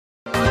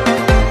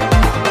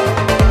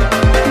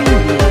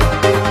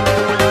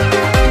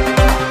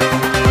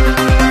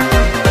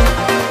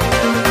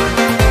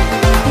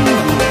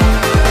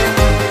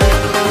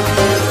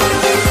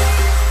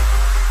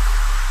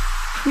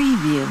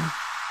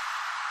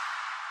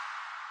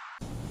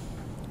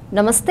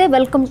నమస్తే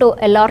welcome to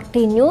LRT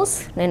news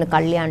నేను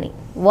కళ్యాణి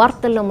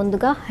వార్తల్లో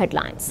ముందుగా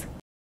హెడ్లైన్స్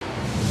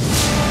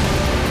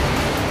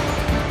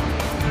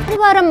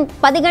ఆదివారం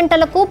 10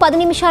 గంటలకు 10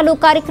 నిమిషాలు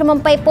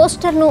కార్యక్రమంపై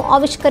పోస్టర్ను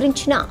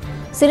ఆవిష్కరించిన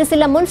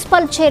సిరిసిల్ల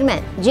మున్సిపల్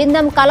చైర్మన్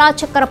జిందం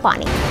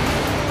కళాచక్రపాణి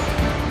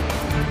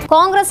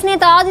కాంగ్రెస్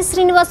నేత ఆది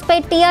శ్రీనివాస్ పై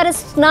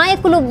టీఆర్ఎస్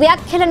నాయకులు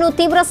వ్యాఖ్యలను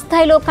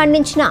తీవ్రస్థాయిలో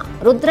ఖండించిన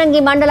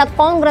రుద్రంగి మండల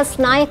కాంగ్రెస్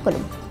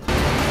నాయకులు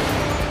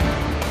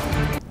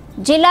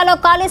జిల్లాలో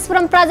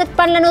కాళేశ్వరం ప్రాజెక్టు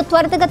పనులను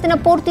త్వరితగతిన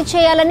పూర్తి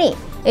చేయాలని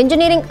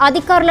ఇంజనీరింగ్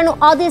అధికారులను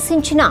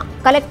ఆదేశించిన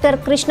కలెక్టర్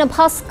కృష్ణ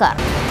భాస్కర్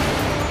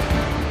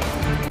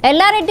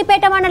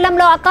ఎల్లారెడ్డిపేట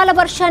మండలంలో అకాల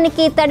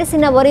వర్షానికి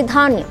తడిసిన వరి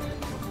ధాన్యం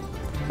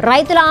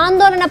రైతుల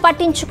ఆందోళన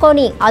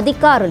పట్టించుకొని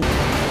అధికారులు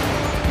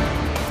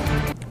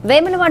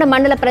వేములవాడ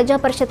మండల ప్రజా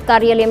పరిషత్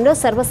కార్యాలయంలో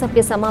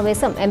సర్వసభ్య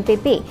సమావేశం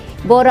ఎంపీపీ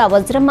బోరా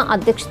వజ్రమ్మ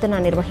అధ్యక్షతన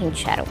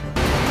నిర్వహించారు.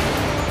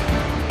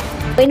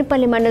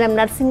 బోయినపల్లి మండలం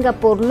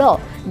నర్సింగపూర్లో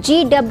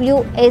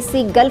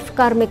జీడబ్ల్యూఏసీ గల్ఫ్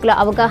కార్మికుల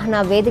అవగాహన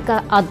వేదిక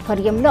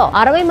ఆధ్వర్యంలో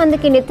 60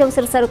 మందికి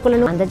నిత్యావసర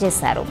సరుకులను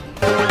అందజేశారు.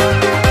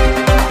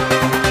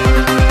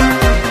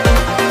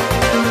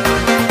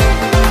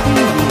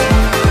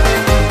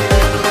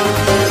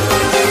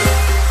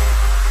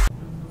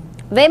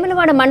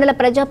 వేములవాడ మండల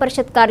ప్రజా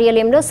పరిషత్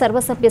కార్యాలయంలో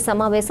సర్వసభ్య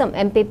సమావేశం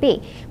ఎంపీపీ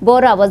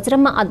బోరా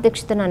వజ్రమ్మ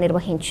అధ్యక్షతన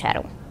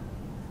నిర్వహించారు.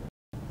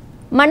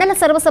 మండల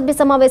సర్వసభ్య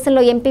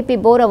సమావేశంలో ఎంపీపీ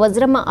బోరా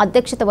వజ్రమ్మ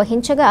అధ్యక్షత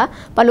వహించగా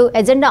పలు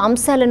ఎజెండా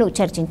అంశాలను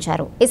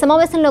చర్చించారు. ఈ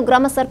సమావేశంలో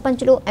గ్రామ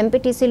సర్పంచులు,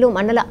 ఎంపీటీసీలు,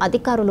 మండల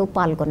అధికారులు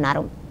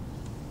పాల్గొన్నారు.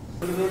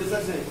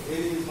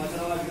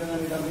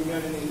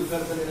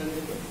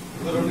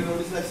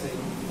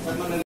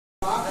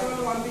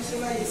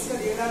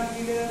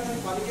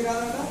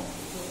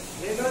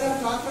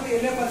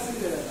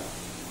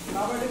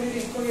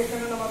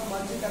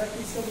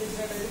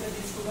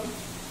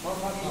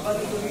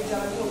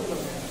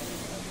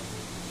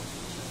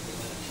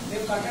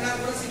 మేము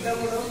కట్టడానికి కూడా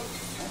సిద్ధంగా ఉన్నాం.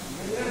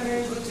 ఎందుకంటే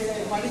మేము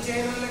పని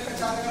చేయడం లెక్క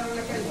చాతకాలం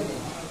లెక్క అవుతుంది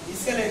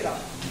ఇసుక లేక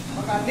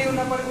మాకు అన్నీ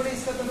ఉన్నప్పటికీ కూడా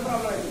ఇసుకతో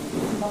ప్రాబ్లం అవుతుంది.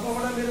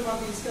 తప్పకుండా మీరు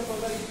మాకు ఇసుక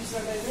తొందరగా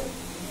ఇప్పించినట్టయితే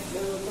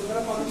మేము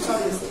తొందరగా పనులు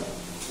స్టార్ట్ చేస్తాం.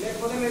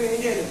 లేకపోతే మేము ఏం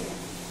చేయలేము.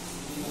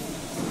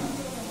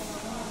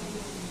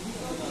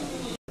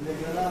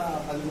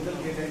 10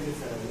 నిమిషాలు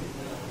కేటాయించేస్తారు.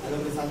 అది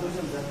ఒక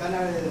సంతోషం సార్.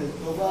 కానీ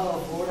తోబా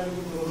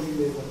పోవడానికి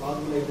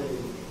పాసిబుల్ అవుతుంది.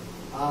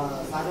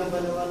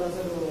 సాగంపల్లి వాళ్ళు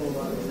అసలు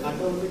కట్ట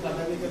ఉంది,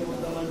 కట్టడానికి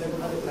పోతామంటే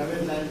కూడా అది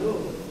ప్రైవేట్ ల్యాండ్,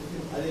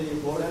 అది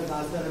పోవడానికి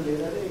ఆస్కారం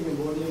లేదని మేము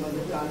బోర్డు చేయమని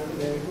చెప్పి ఆల్రెడీ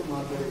డైరెక్ట్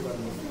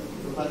మాట్లాడేవాళ్ళు.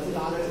 ఇప్పుడు పరిస్థితి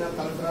ఆల్రెడీ నాకు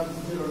కలెక్టర్ ఆఫీస్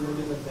నుంచి 2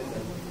 నోటీసులు వచ్చాయి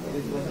సార్.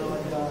 ఇది శ్మశాన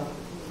వాటిక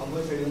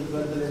కంపోస్ట్ ఎందుకు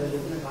పెడతలేదని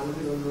చెప్పి నాకు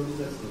ఆల్రెడీ 2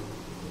 నోటీసులు వచ్చింది.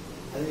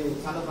 అది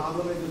చాలా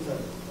ప్రాబ్లం అవుతుంది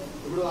సార్.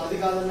 ఇప్పుడు అది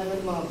కాదన్నా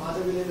కానీ మా పాత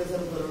విలేజ్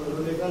సార్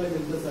 2 ఎకరాలు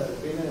వెళ్తుంది సార్.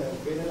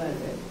 పేన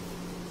ల్యాండ్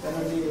కానీ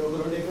అది ఒక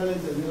 2 ఎకరాలు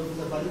వెళ్తుంది. మీరు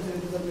ఒకసారి పర్మిషన్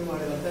ఇస్తుంది సార్. మేము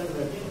 6 లక్షలు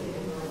సార్.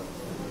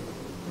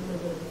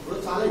 ఇప్పుడు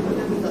చాలా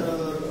ఇబ్బంది అవుతుంది సార్.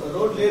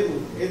 రోడ్ లేదు.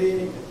 ఏది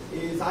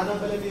ఈ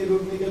సాధనపల్లి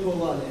రూట్ మీకే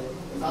పోవాలి.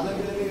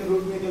 సాధనపల్లి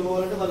రూట్ మీకే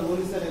పోవాలంటే వాళ్ళు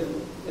పోలిస్తలేదు.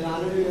 నేను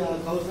ఆల్రెడీ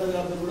కౌన్సిలర్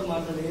గారితో కూడా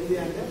మాట్లాడాను. ఏంటి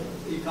అంటే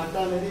ఈ కట్ట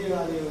అనేది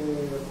అది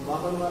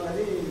బాపన్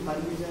వాళ్ళది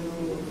పర్మిషన్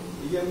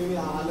ఇవన్నీ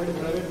ఆల్రెడీ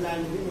ప్రైవేట్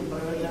ల్యాండ్ ఇది. మేము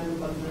ప్రైవేట్ ల్యాండ్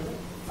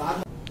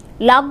పర్మిషన్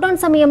లాక్డౌన్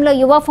సమయంలో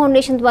యువ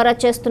ఫౌండేషన్ ద్వారా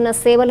చేస్తున్న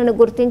సేవలను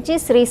గుర్తించి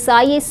శ్రీ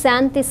సాయి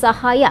శాంతి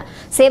సహాయ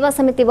సేవా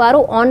సమితి వారు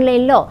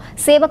ఆన్లైన్లో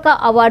సేవక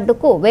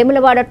అవార్డుకు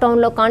వేములవాడ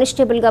టౌన్లో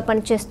కానిస్టేబుల్గా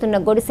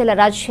పనిచేస్తున్న గొడిసెల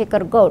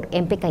రాజశేఖర్ గౌడ్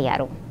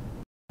ఎంపికయ్యారు.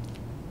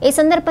 ఈ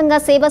సందర్భంగా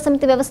సేవా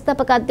సమితి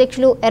వ్యవస్థాపక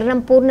అధ్యక్షులు Yerram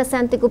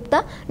Purnashanti Gupta,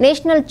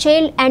 national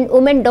child and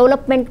women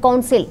development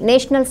council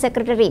national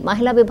secretary,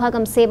 మహిళా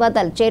విభాగం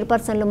సేవాదల్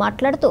చైర్పర్సన్లు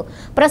మాట్లాడుతూ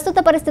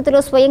ప్రస్తుత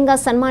పరిస్థితుల్లో స్వయంగా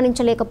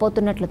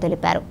సన్మానించలేకపోతున్నట్లు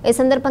తెలిపారు. ఈ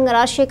సందర్భంగా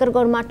రాజశేఖర్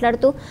గౌడ్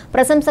మాట్లాడుతూ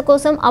ప్రశంస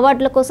కోసం,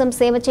 అవార్డుల కోసం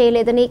సేవ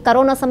చేయలేదని,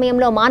 కరోనా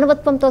సమయంలో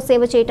మానవత్వంతో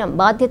సేవ చేయడం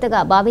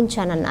బాధ్యతగా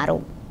భావించానన్నారు.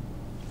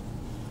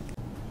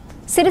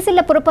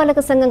 సిరిసిల్ల పురపాలక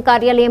సంఘం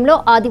కార్యాలయంలో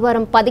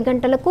ఆదివారం 10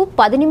 గంటలకు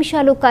 10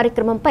 నిమిషాలు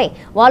కార్యక్రమంపై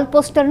వాల్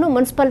పోస్టర్ను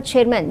మున్సిపల్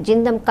చైర్మన్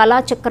జిందం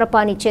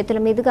కళాచక్రపాణి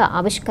చేతుల మీదుగా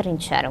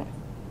ఆవిష్కరించారు.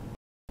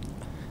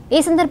 ఈ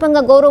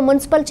సందర్భంగా గౌరవ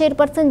మున్సిపల్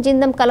చైర్పర్సన్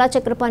జిందం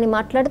కళాచక్రపాణి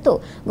మాట్లాడుతూ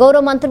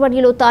గౌరవ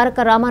మంత్రివర్యులు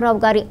తారక రామారావు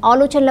గారి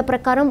ఆలోచనల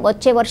ప్రకారం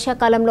వచ్చే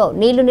వర్షాకాలంలో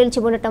నీళ్లు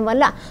నిలిచి ఉండటం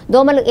వల్ల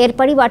దోమలు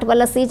ఏర్పడి వాటి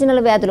వల్ల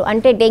సీజనల్ వ్యాధులు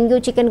అంటే డెంగ్యూ,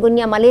 చికెన్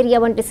గున్యా,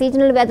 మలేరియా వంటి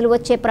సీజనల్ వ్యాధులు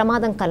వచ్చే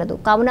ప్రమాదం కలదు.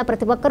 కావున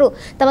ప్రతి ఒక్కరూ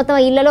తమ తమ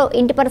ఇళ్లలో,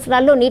 ఇంటి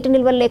పరిసరాల్లో నీటి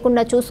నిల్వలు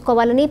లేకుండా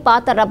చూసుకోవాలని,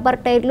 పాత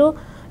రబ్బర్ టైర్లు,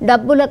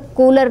 డబ్బుల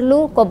కూలర్లు,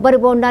 కొబ్బరి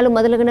బొండాలు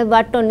మొదలైన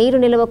వాటిలో నీరు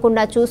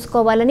నిలవకుండా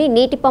చూసుకోవాలని,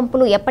 నీటి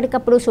పంపులు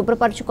ఎప్పటికప్పుడు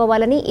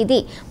శుభ్రపరచుకోవాలని, ఇది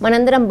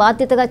మనందరం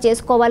బాధ్యతగా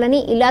చేసుకోవాలని,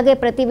 ఇలాగే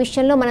ప్రతి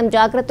విషయంలో మనం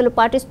జాగ్రత్తలు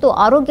పాటిస్తూ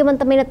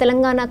ఆరోగ్యవంతమైన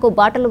తెలంగాణకు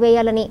బాటలు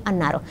వేయాలని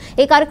అన్నారు.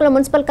 ఈ కార్యక్రమంలో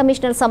మున్సిపల్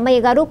కమిషనర్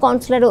సమ్మయ్య గారు,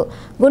 కౌన్సిలర్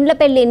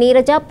గుండ్లపల్లి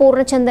నీరజ,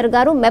 పూర్ణచందర్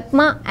గారు,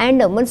 మెప్మా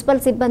అండ్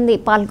మున్సిపల్ సిబ్బంది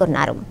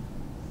పాల్గొన్నారు.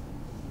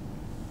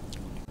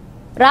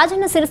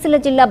 రాజన్న సిరిసిల్ల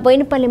జిల్లా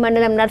బోయినపల్లి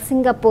మండలం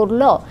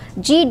నర్సింగపూర్లో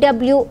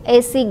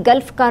జీడబ్ల్యూఏసీ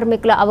గల్ఫ్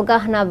కార్మికుల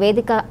అవగాహన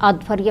వేదిక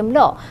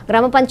ఆధ్వర్యంలో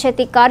గ్రామ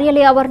పంచాయతీ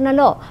కార్యాలయ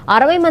ఆవరణలో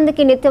 60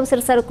 మందికి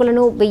నిత్యావసర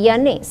సరుకులను,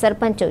 బియ్యాన్ని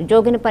సర్పంచ్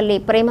జోగినపల్లి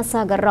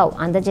ప్రేమసాగర్ రావు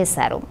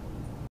అందజేశారు.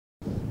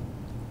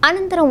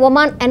 అనంతరం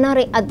ఒమాన్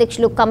ఎన్ఆర్ఐ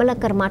అధ్యక్షులు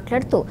కమలాకర్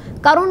మాట్లాడుతూ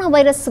కరోనా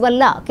వైరస్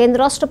వల్ల కేంద్ర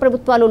రాష్ట్ర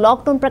ప్రభుత్వాలు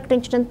లాక్డౌన్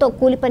ప్రకటించడంతో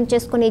కూలి పని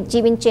చేసుకుని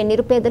జీవించే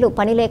నిరుపేదలు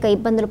పనిలేక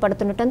ఇబ్బందులు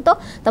పడుతుండటంతో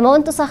తమ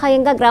వంతు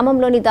సహాయంగా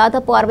గ్రామంలోని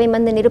దాదాపు 60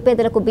 మంది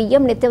నిరుపేదలకు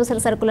బియ్యం నిత్యావసర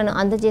సరుకులను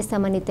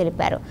అందజేశామని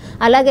తెలిపారు.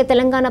 అలాగే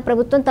తెలంగాణ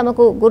ప్రభుత్వం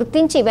తమకు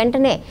గుర్తించి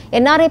వెంటనే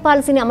ఎన్ఆర్ఐ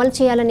పాలసీని అమలు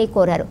చేయాలని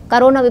కోరారు.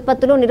 కరోనా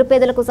విపత్తులో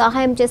నిరుపేదలకు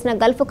సహాయం చేసిన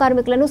గల్ఫ్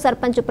కార్మికులను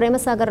సర్పంచ్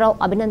ప్రేమసాగర్ రావు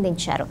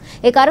అభినందించారు.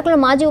 ఈ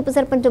కార్యక్రమంలో మాజీ ఉప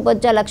సర్పంచ్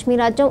బొజ్జ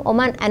లక్ష్మీరాజ్యం,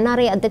 ఒమాన్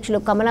ఎన్ఆర్ఐ అధ్యక్షులు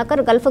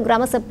కమలాకర్, గల్ఫ్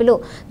గ్రామ సభ్యులు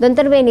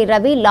దొంతర్వేని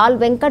రవి, లాల్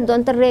వెంకట్,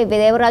 దొంతర్వే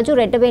దేవరాజు,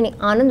 రెడ్డవేని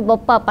ఆనంద్,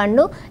 బొప్ప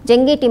పండు,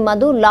 జంగీటి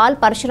మధు, లాల్,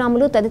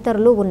 పరశురాములు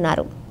తదితరులు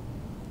ఉన్నారు.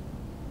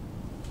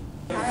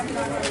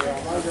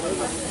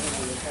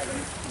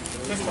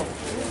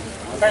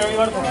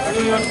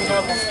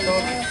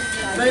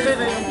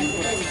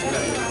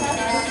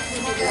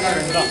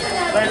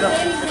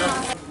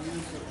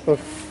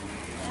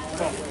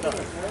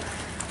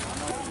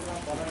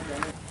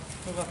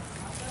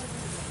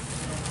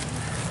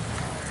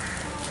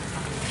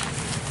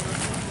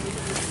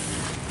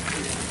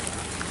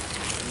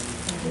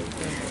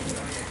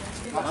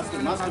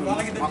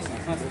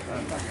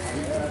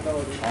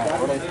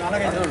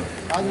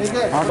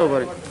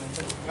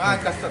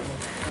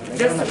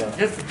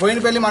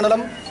 బోయినపల్లి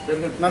మండలం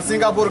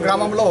నర్సింగాపూర్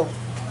గ్రామంలో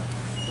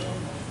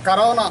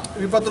కరోనా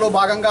విపత్తులో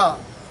భాగంగా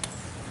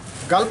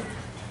గల్ఫ్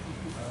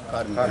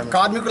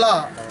కార్మికుల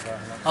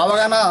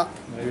అవగాహన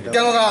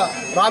ముఖ్యంగా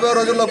రాబోయే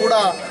రోజుల్లో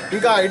కూడా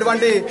ఇంకా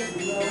ఇటువంటి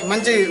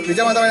మంచి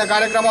విజయవంతమైన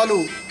కార్యక్రమాలు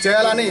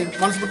చేయాలని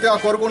మనస్ఫూర్తిగా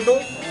కోరుకుంటూ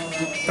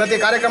ప్రతి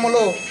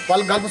కార్యక్రమంలో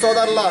వాళ్ళ గల్ఫ్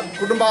సోదరుల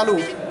కుటుంబాలు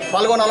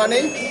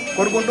పాల్గొనాలని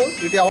కోరుకుంటూ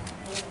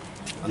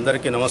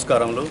అందరికీ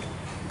నమస్కారములు.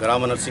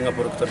 గ్రామ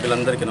నర్సింగపూర్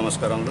సభ్యులందరికీ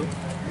నమస్కారములు.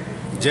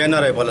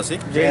 జేఎన్ఆర్ఐ పాలసీ,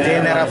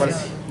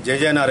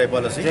 జేజేఎన్ఆర్ఐ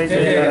పాలసీ,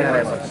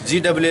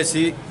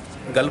 జీడబ్ల్యూసీ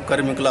గల్ఫ్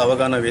కార్మికుల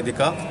అవగాహన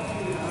వేదిక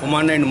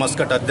ఒమాన్ అండ్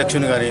మస్కట్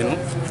అధ్యక్షునిగా నేను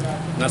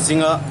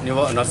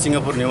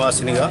నర్సింగపూర్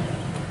నివాసినిగా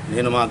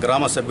నేను మా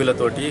గ్రామ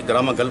సభ్యులతోటి,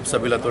 గ్రామ గల్ఫ్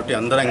సభ్యులతోటి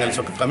అందరం కలిసి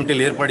ఒక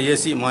కమిటీలు ఏర్పాటు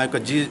చేసి మా యొక్క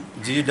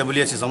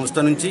జీడబ్ల్యూసీ సంస్థ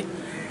నుంచి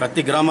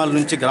ప్రతి గ్రామాల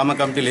నుంచి గ్రామ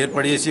కమిటీలు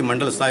ఏర్పాటు చేసి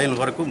మండల స్థాయిల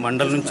వరకు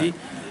మండలం నుంచి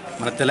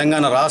మన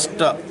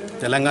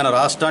తెలంగాణ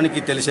రాష్ట్రానికి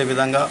తెలిసే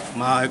విధంగా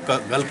మా యొక్క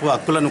గల్ఫ్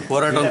హక్కులను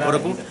పోరాటం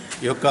కొరకు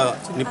ఈ యొక్క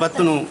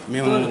విపత్తును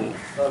మేము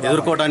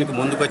ఎదుర్కోవడానికి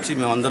ముందుకొచ్చి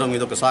మేము అందరం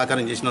ఇది ఒక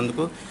సహకారం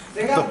చేసినందుకు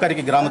ప్రతి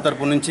ఒక్కరికి గ్రామ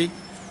తరపు నుంచి,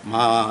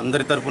 మా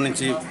అందరి తరపు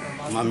నుంచి,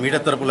 మా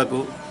మీడియా తరపులకు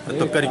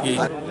ప్రతి ఒక్కరికి,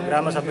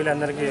 గ్రామ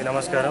సభ్యులందరికీ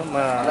నమస్కారం.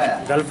 మా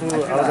గల్ఫ్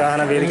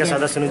అవగాహన వేదిక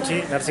సదస్సు నుంచి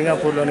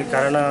నర్సింగాపూర్లోని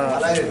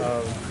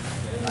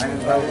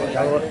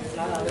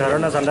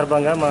కరోనా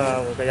సందర్భంగా మా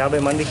ఒక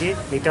 50 మందికి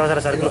నిత్యావసర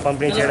సరుకులు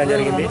పంపిణీ చేయడం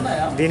జరిగింది.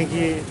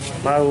 దీనికి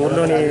మా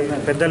ఊర్లోని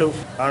పెద్దలు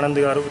ఆనంద్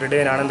గారు,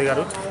 రెడ్డవేని ఆనంద్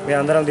గారు,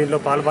 మేమందరం దీంట్లో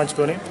పాలు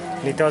పంచుకొని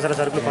నిత్యావసర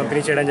సరుకులు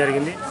పంపిణీ చేయడం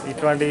జరిగింది.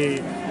 ఇటువంటి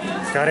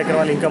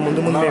కార్యక్రమాలు ఇంకా ముందు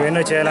మేము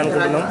ఎన్నో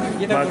చేయాలనుకుంటున్నాం.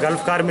 మా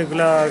గల్ఫ్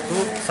కార్మికులకు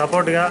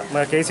సపోర్ట్గా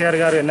మా కేసీఆర్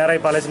గారు ఎన్ఆర్ఐ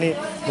పాలసీని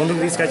ముందుకు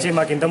తీసుకొచ్చి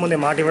మాకు ఇంతకుముందే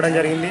మాట ఇవ్వడం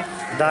జరిగింది.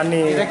 దాన్ని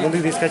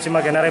ముందుకు తీసుకొచ్చి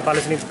మాకు ఎన్ఆర్ఐ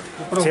పాలసీని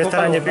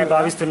చేస్తారని చెప్పి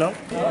భావిస్తున్నాం.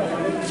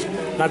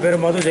 నా పేరు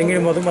మధు,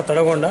 జంగిడి మధు, మా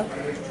తడగొండ.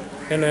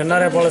 నేను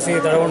ఎన్ఆర్ఐ పాలసీ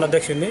తడగొండ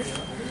అధ్యక్షుడిని.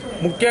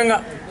 ముఖ్యంగా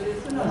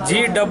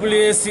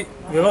జీడబ్ల్యూఎస్సి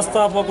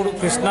వ్యవస్థాపకుడు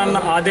కృష్ణన్న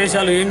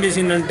ఆదేశాలు ఏం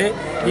చేసిందంటే,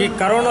 ఈ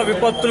కరోనా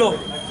విపత్తులో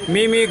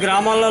మీ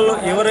గ్రామాలలో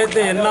ఎవరైతే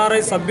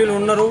ఎన్ఆర్ఐ సభ్యులు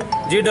ఉన్నారో,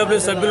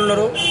 జీడబ్ల్యూఎస్ సభ్యులు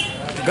ఉన్నారో,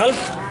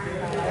 గల్ఫ్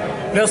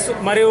ప్లస్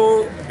మరియు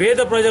పేద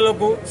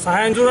ప్రజలకు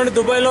సహాయం చూడండి.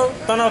 దుబాయ్లో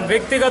తన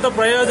వ్యక్తిగత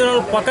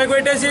ప్రయోజనాలు పక్కకు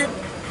పెట్టేసి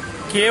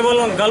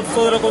కేవలం గల్ఫ్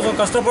సోదరుల కోసం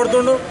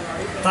కష్టపడుతుండు.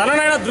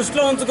 తననైనా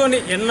దృష్టిలో ఉంచుకొని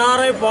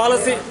ఎన్ఆర్ఐ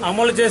పాలసీ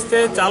అమలు చేస్తే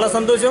చాలా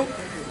సంతోషం.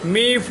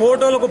 మీ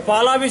ఫోటోలకు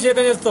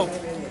పాలాభిషేకం చేస్తాం.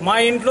 మా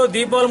ఇంట్లో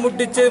దీపాలు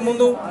ముట్టించే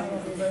ముందు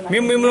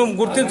మిమ్మల్ని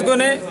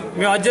గుర్తించుకొని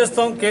మేము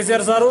అధ్యస్తాం.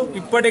 కేసీఆర్ సారు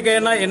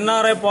ఇప్పటికైనా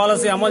ఎన్ఆర్ఐ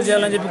పాలసీ అమలు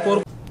చేయాలని చెప్పి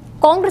కోరు.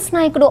 కాంగ్రెస్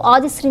నాయకుడు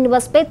ఆది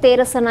శ్రీనివాస్పై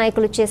తెరాస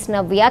నాయకులు చేసిన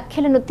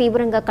వ్యాఖ్యలను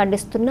తీవ్రంగా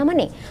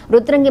ఖండిస్తున్నామని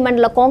రుద్రంగి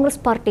మండల కాంగ్రెస్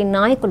పార్టీ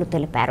నాయకులు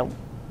తెలిపారు.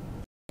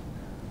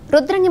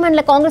 రుద్రంగి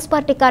మండల కాంగ్రెస్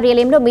పార్టీ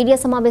కార్యాలయంలో మీడియా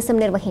సమావేశం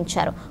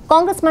నిర్వహించారు.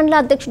 కాంగ్రెస్ మండల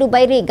అధ్యక్షుడు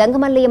బైరి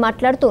గంగమల్లయ్య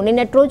మాట్లాడుతూ,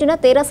 నిన్నటి రోజున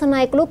తెరాస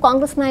నాయకులు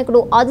కాంగ్రెస్ నాయకుడు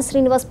ఆది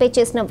శ్రీనివాస్పై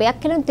చేసిన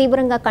వ్యాఖ్యలను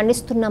తీవ్రంగా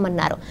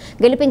ఖండిస్తున్నామన్నారు.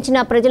 గెలిపించిన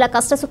ప్రజల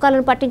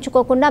కష్టసుఖాలను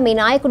పట్టించుకోకుండా మీ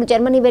నాయకుడు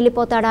జర్మనీ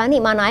వెళ్లిపోతాడా అని,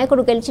 మా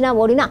నాయకుడు గెలిచినా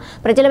ఓడినా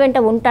ప్రజల వెంట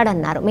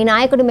ఉంటాడన్నారు. మీ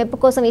నాయకుడు మెప్పు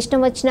కోసం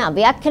ఇష్టం వచ్చినా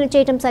వ్యాఖ్యలు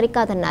చేయడం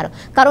సరికాదన్నారు.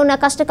 కరోనా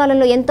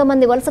కష్టకాలంలో ఎంతో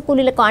మంది వలస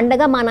కూలీలకు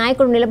అండగా మా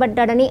నాయకుడు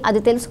నిలబడ్డాడని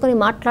అది తెలుసుకుని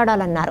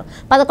మాట్లాడాలన్నారు.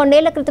 11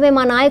 ఏళ్ల క్రితమే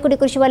మా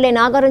నాయకుడి కృషి వల్లే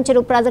నాగారం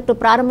చెరువు ప్రాజెక్టు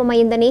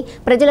ప్రారంభమైందని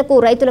ప్రజలకు,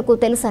 రైతులకు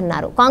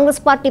తెలుసన్నారు. కాంగ్రెస్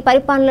పార్టీ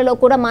పరిపాలనలో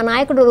కూడా మా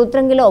నాయకుడు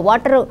రుద్రంగిలో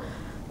వాటర్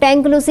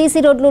ట్యాంకులు, సీసీ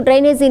రోడ్లు,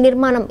 డ్రైనేజీ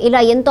నిర్మాణం ఇలా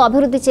ఎంతో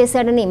అభివృద్ధి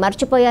చేశాడని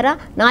మర్చిపోయారా?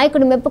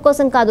 నాయకుడి మెప్పు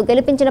కోసం కాదు,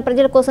 గెలిపించిన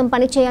ప్రజల కోసం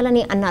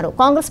పనిచేయాలని అన్నారు.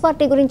 కాంగ్రెస్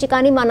పార్టీ గురించి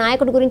కానీ మా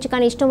నాయకుడి గురించి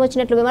కానీ ఇష్టం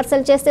వచ్చినట్లు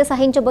విమర్శలు చేస్తే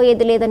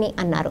సహించబోయేది లేదని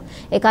అన్నారు.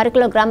 ఈ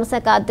కార్యక్రమంలో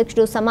గ్రామశాఖ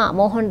అధ్యక్షుడు సమా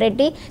మోహన్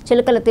రెడ్డి,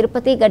 చిలుకల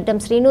తిరుపతి, గడ్డం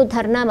శ్రీను,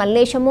 ధర్నా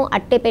మల్లేశము,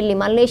 అట్టెపల్లి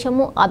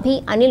మల్లేశము, అభి,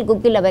 అనిల్,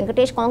 గుగ్గిళ్ల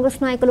వెంకటేష్ కాంగ్రెస్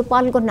నాయకులు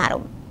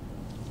పాల్గొన్నారు.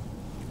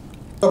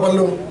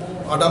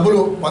 ఆ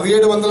డబ్బులు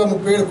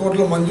 1737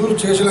 కోట్లు మంజూరు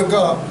చేసినాక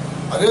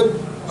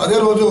అదే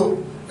రోజు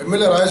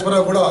ఎమ్మెల్యే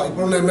రాజేశ్వరరావు కూడా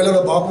ఇప్పుడున్న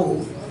ఎమ్మెల్యేల బాపు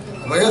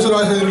వైఎస్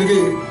రాజశేఖరుడికి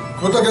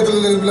కృతజ్ఞతలు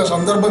తెలిపిన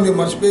సందర్భం మీరు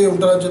మర్చిపోయి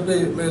ఉంటారని చెప్పి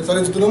మేము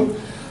హెచ్చరిస్తున్నాం.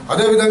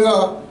 అదేవిధంగా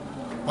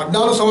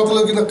 14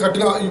 సంవత్సరాల కింద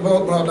కట్టిన ఈ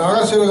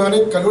నాగర్ చెరువు కానీ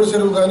కల్లూరు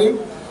చెరువు కానీ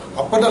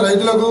అప్పటి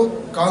రైతులకు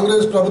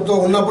కాంగ్రెస్ ప్రభుత్వం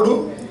ఉన్నప్పుడు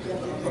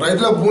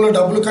రైతుల భూముల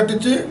డబ్బులు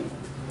కట్టించి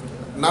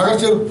నాగర్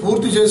చెరువు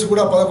పూర్తి చేసి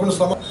కూడా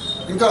 11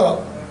 ఇంకా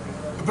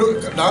ఇప్పుడు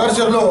నాగర్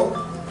చెరువులో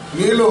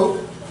నీళ్లు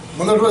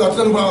మొన్నటి రోజు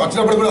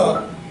వచ్చినప్పుడు కూడా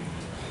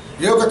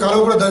ఏ ఒక్క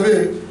కాలువ కూడా దవ్వి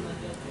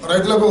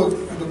రైతులకు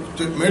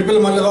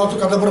మేడిపల్లి మండలం కావచ్చు,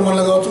 కద్దపురం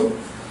మండలం కావచ్చు,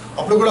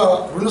 అప్పుడు కూడా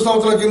 2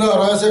 సంవత్సరాల కింద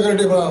రాజశేఖర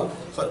రెడ్డి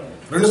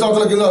 2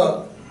 సంవత్సరాల కింద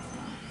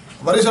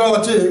వరీశ్వరరావు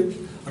వచ్చి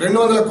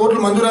 200 కోట్లు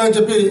మంజూరని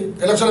చెప్పి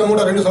ఎలక్షన్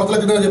కూడా 2 సంవత్సరాల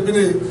కింద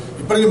చెప్పింది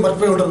ఇప్పటికీ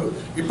మర్చిపోయి ఉంటారు.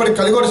 ఇప్పటికి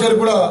కలిగోడ చేరు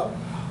కూడా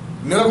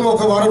నెలకు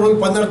ఒక వారం రోజులు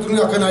పని నడుస్తుంది,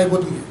 అక్కడనే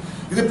అయిపోతుంది.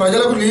 ఇది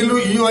ప్రజలకు నీళ్లు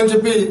ఇయ్యు అని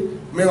చెప్పి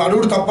మేము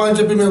అడుగుడు తప్ప అని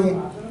చెప్పి మేము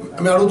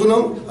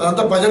అడుగుతున్నాం.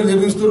 అదంతా ప్రజలు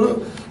నిర్మిస్తున్నారు.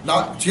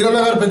 చీరన్న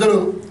గారి పెద్దలు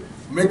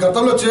మేము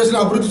గతంలో చేసిన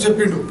అభివృద్ధి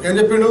చెప్పిండు. ఏం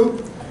చెప్పిండు?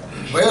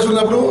 వయసు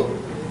ఉన్నప్పుడు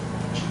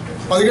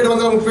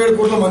 1737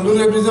 కోట్ల మంజూరు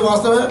చేపించింది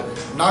వాస్తవే.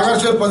 నాగర్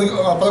చెరువు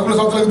 11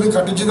 సంవత్సరాల కింద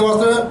కట్టించింది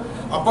వాస్తవే.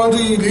 అప్పటి నుంచి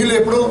ఈ నీళ్ళు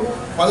ఎప్పుడు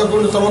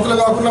 11 సంవత్సరాలు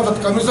కాకుండా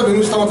కనీసం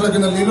 8 సంవత్సరాల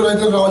కింద నీళ్లు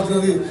రైతులకు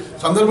రావాల్సినది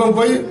సందర్భం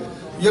పోయి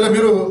ఇలా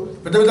మీరు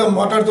పెద్ద పెద్ద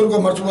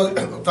మాట్లాడుతున్నారు, మర్చిపో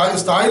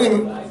స్థాయిని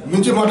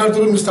మించి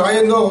మాట్లాడుతున్నారు. మీ స్థాయి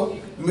ఏందో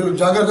మీరు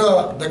జాగ్రత్తగా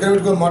దగ్గర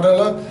పెట్టుకొని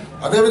మాట్లాడాలా.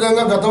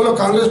 అదేవిధంగా గతంలో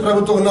కాంగ్రెస్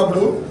ప్రభుత్వం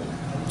ఉన్నప్పుడు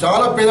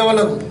చాలా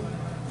పేదవాళ్లకు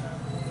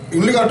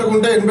ఇల్లు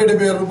కట్టుకుంటే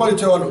 80-70 రూపాయలు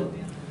ఇచ్చేవాళ్ళు.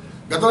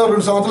 గతంలో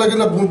 2 సంవత్సరాల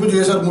కింద భూమి పూజ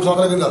చేశారు. 3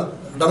 సంవత్సరాల కింద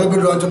డబ్బు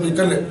బిడ్డు అని చెప్పి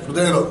ఇక్కడనే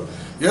హృదయంలో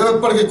ఏ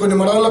ఒక్కడికి కొన్ని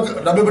మండలాలకు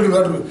డబ్బు బిడ్డు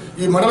కట్టు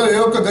ఈ మండలం ఏ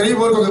ఒక్క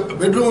గరీబ్ ఒక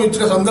బెడ్రూమ్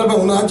ఇచ్చిన సందర్భం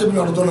ఉందా అని చెప్పి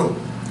మేము అడుగుతున్నాం.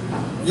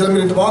 ఇలా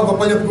మీరు ఇంత బాగా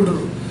గొప్ప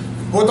చెప్పుకుంటారు.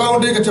 పోతా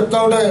ఉంటే ఇక చెప్తా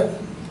ఉంటే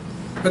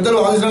పెద్దలు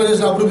ఆలోచన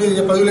చేసిన అభివృద్ధి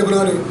పదవి లేకుండా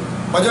కానీ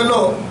ప్రజల్లో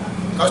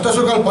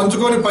కష్టసుఖాలు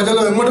పంచుకొని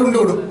ప్రజల్లో ఎమ్మటి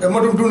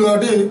ఉంటుండు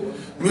కాబట్టి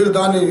మీరు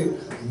దాన్ని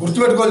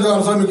గుర్తుపెట్టుకోవాల్సిన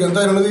అవసరం మీకు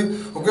ఎంతైనా ఉన్నది.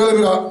 ఒకవేళ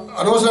మీరు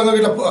అనవసరంగా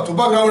ఇట్లా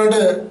తుపాకు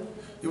రావడంటే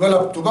ఇవాళ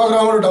తుపాకు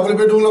రావడం డబుల్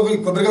బెడ్రూమ్లోకి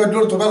కొబ్బరిగా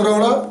పెట్టిన తుపాకు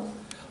రావడా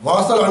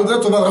వాస్తవాలు అడిగితే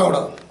తుపాకు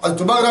రావడా అది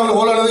తుపాకు రావడం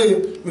ఓలా అనేది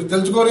మీరు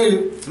తెలుసుకొని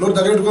నోరు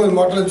దగ్గర పెట్టుకొని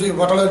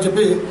మాట్లాడాలని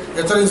చెప్పి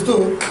హెచ్చరిస్తూ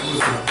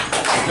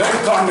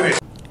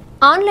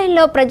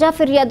ఆన్లైన్లో ప్రజా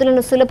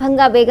ఫిర్యాదులను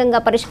సులభంగా వేగంగా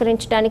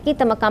పరిష్కరించడానికి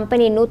తమ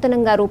కంపెనీ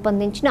నూతనంగా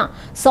రూపొందించిన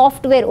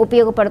సాఫ్ట్వేర్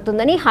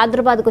ఉపయోగపడుతుందని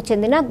హైదరాబాద్కు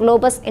చెందిన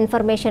Globus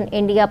information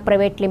India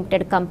private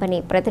limited company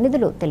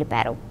ప్రతినిధులు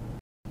తెలిపారు.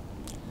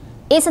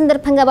 ఈ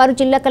సందర్భంగా వారు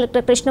జిల్లా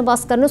కలెక్టర్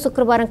కృష్ణభాస్కర్ను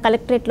శుక్రవారం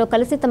కలెక్టరేట్లో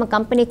కలిసి తమ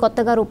కంపెనీ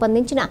కొత్తగా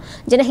రూపొందించిన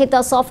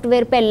జనహిత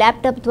సాఫ్ట్వేర్పై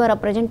ల్యాప్టాప్ ద్వారా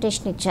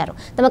ప్రజెంటేషన్ ఇచ్చారు.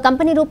 తమ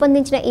కంపెనీ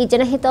రూపొందించిన ఈ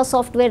జనహిత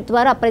సాఫ్ట్వేర్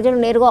ద్వారా ప్రజలు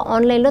నేరుగా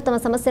ఆన్లైన్లో తమ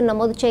సమస్యను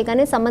నమోదు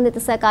చేయగానే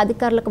సంబంధిత శాఖ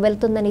అధికారులకు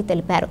వెళ్తుందని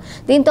తెలిపారు.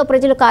 దీంతో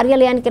ప్రజలు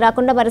కార్యాలయానికి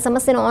రాకుండా వారి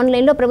సమస్యను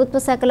ఆన్లైన్లో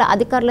ప్రభుత్వ శాఖల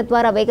అధికారుల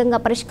ద్వారా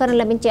వేగంగా పరిష్కారం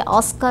లభించే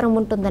ఆస్కారం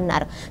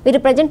ఉంటుందన్నారు.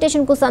 వీరి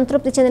ప్రజెంటేషన్కు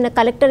సంతృప్తి చెందిన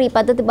కలెక్టర్ ఈ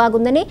పద్ధతి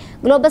బాగుందని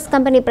గ్లోబస్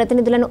కంపెనీ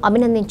ప్రతినిధులను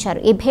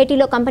అభినందించారు. ఈ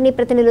భేటీలో కంపెనీ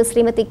ప్రతినిధులు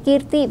శ్రీమతి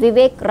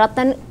వివేక్,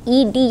 రతన్,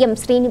 ఈడీఎం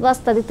శ్రీనివాస్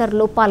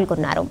తదితరులు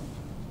పాల్గొన్నారు.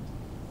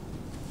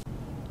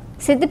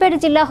 సిద్దిపేట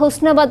జిల్లా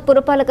హుస్నాబాద్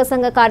పురపాలక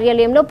సంఘ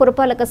కార్యాలయంలో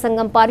పురపాలక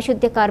సంఘం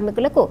పారిశుద్ధ్య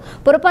కార్మికులకు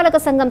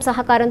పురపాలక సంఘం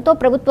సహకారంతో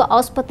ప్రభుత్వ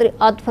ఆసుపత్రి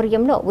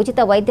ఆధ్వర్యంలో ఉచిత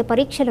వైద్య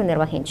పరీక్షలు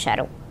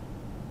నిర్వహించారు.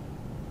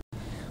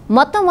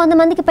 మొత్తం 100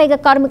 మందికి పైగా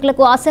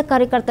కార్మికులకు ఆశా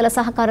కార్యకర్తల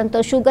సహకారంతో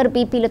షుగర్,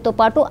 బీపీలతో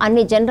పాటు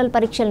అన్ని జనరల్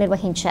పరీక్షలు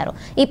నిర్వహించారు.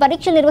 ఈ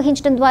పరీక్షలు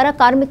నిర్వహించడం ద్వారా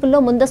కార్మికుల్లో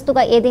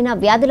ముందస్తుగా ఏదైనా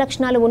వ్యాధి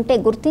లక్షణాలు ఉంటే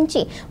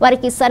గుర్తించి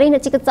వారికి సరైన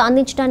చికిత్స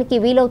అందించడానికి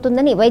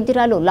వీలవుతుందని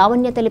వైద్యురాలు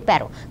లావణ్య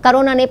తెలిపారు.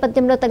 కరోనా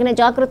నేపథ్యంలో తగిన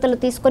జాగ్రత్తలు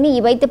తీసుకుని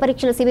ఈ వైద్య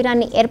పరీక్షల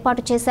శిబిరాన్ని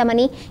ఏర్పాటు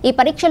చేశామని, ఈ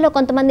పరీక్షల్లో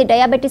కొంతమంది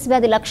డయాబెటీస్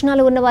వ్యాధి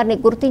లక్షణాలు ఉన్న వారిని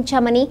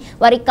గుర్తించామని,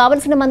 వారికి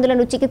కావలసిన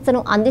మందులను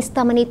చికిత్సను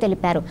అందిస్తామని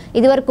తెలిపారు.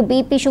 ఇదివరకు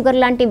బీపీ,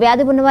 షుగర్ లాంటి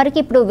వ్యాధి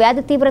ఉన్నవారికి ఇప్పుడు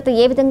వ్యాధి తీవ్రత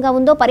ఏ విధంగా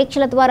ఉందో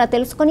పరీక్షల ద్వారా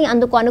తెలుసుకుని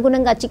అందుకు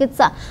అనుగుణంగా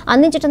చికిత్స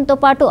అందించడంతో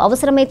పాటు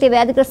అవసరమైతే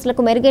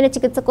వ్యాధిగ్రస్తులకు మెరుగైన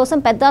చికిత్స కోసం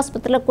పెద్ద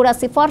ఆసుపత్రులకు కూడా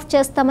సిఫార్సు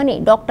చేస్తామని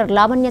డాక్టర్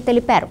లావణ్య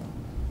తెలిపారు.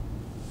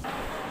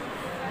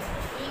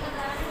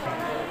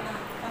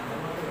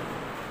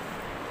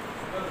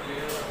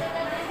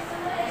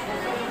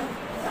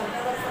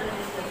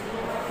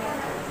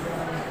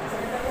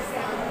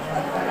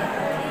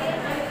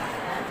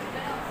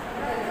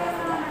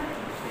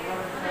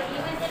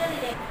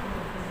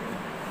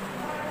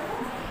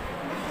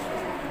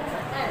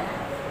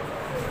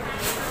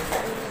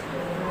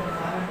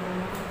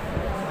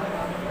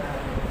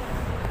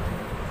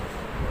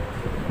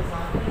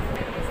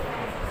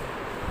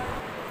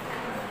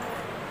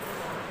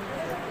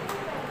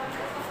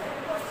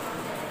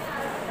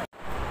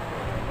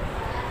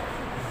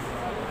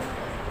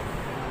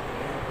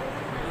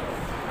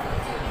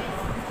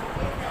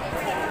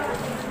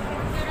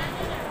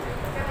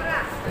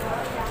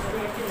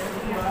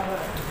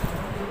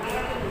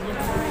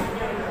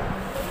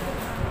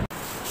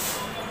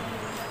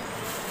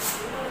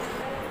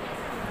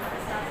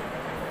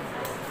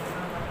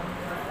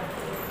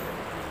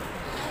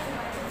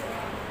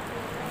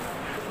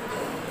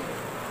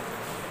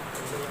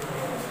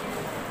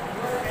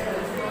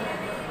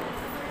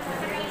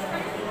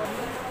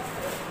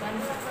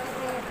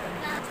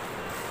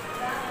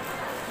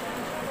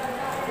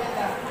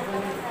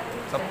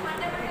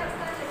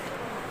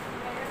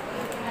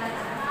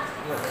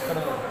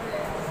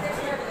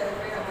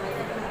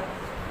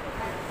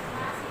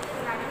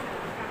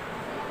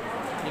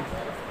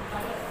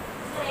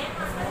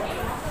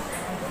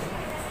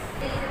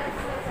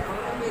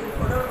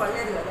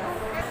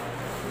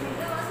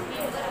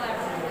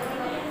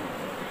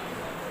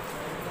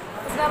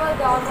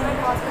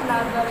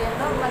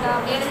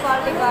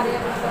 పంచాయతీ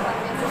కార్యాలయంలో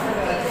పనిచేసే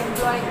ప్రతి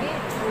ఎంప్లాయీకి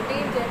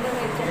రొటీన్ జనరల్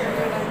హెల్త్ చెకప్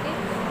చేయడానికి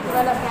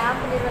ఇవాళ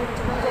క్యాంప్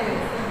నిర్వహించడం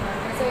జరిగింది.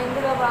 సో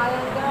ఇందులో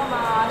భాగంగా మా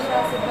ఆశా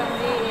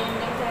సిబ్బంది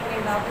ANMs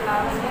and doctor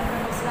Lavanya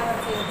professional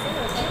వచ్చి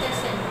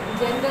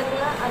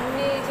జనరల్గా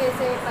అన్నీ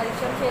చేసే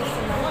పరీక్షలు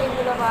చేస్తున్నాము.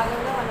 ఇందులో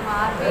భాగంగా మనం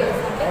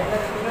ఆర్బీఎస్ అంటే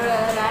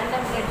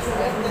random blood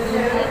sugar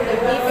and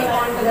BP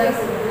monitor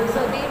చేస్తున్నాము.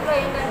 సో దీంట్లో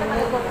ఏంటంటే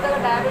మనకు కొత్తగా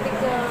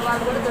డయాబెటిక్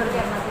వాళ్ళు కూడా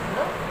దొరికారు మనకి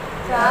ఇప్పుడు.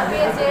 సో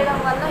ఆర్బీఎస్ చేయడం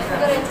వల్ల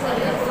షుగర్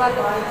వేస్తుంది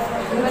వాళ్ళు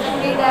ఏమైనా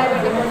ప్రీ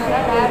డయాబెటిక్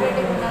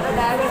ఉన్నారా,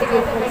 డయాబెటిక్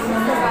అయితే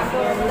మెడిసిన్స్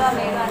కంట్రోల్ ఉందా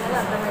లేదా అనేది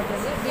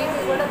అర్థమవుతుంది. బీపీ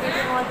కూడా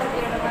బీపీ మానిటర్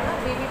చేయడం వల్ల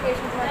బీపీ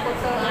పేషెంట్స్ మనకు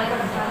కొత్తగా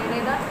దొరకడం కానీ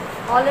లేదా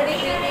ఆల్రెడీ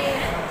బీపీ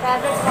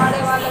ట్యాబ్లెట్స్ వాడే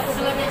వాళ్ళకు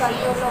బీపీ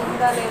కంట్రోల్లో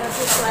ఉందా లేదా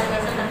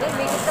చూసుకోవాలంటే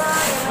మిగతా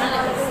ఏమైనా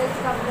వాళ్ళకి హెల్త్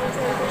కంప్లైంట్స్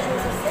హెల్త్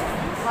ఇష్యూస్ వస్తే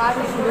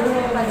వాటిని కూడా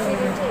మేము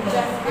పరిశీలించి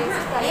ఎగ్జామిన్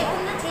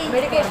చేసి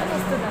మెడికేషన్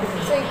ఇస్తున్నాం.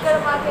 సో ఇక్కడ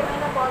మాకు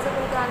ఏమైనా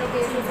పాసిబుల్ కానీ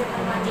కేసెస్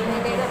కానీ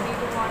లేదా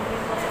బీపీ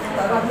మానిటరింగ్ కోసం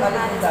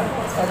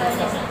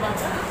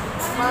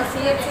మా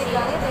సిఎఫ్సీ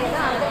కానీ లేదా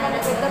అంతకన్నా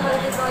పెద్ద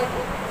పరిధిలో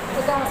అయితే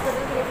పెద్ద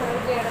హాస్పిటల్కి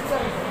రిఫర్ చేయడం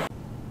జరుగుతుంది.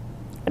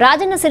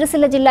 రాజన్న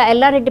సిరిసిల్ల జిల్లా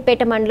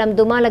ఎల్లారెడ్డిపేట మండలం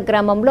దుమాల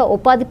గ్రామంలో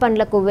ఉపాధి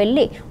పనులకు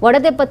వెళ్లి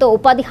వడదెబ్బతో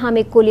ఉపాధి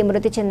హామీ కూలీ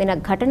మృతి చెందిన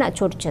ఘటన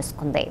చోటు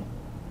చేసుకుంది.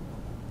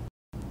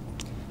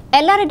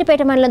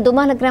 ఎల్లారెడ్డిపేట మండలం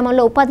దుమాల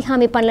గ్రామంలో ఉపాధి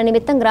హామీ పనుల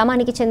నిమిత్తం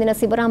గ్రామానికి చెందిన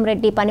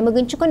శివరాంరెడ్డి పని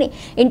ముగించుకుని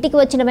ఇంటికి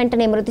వచ్చిన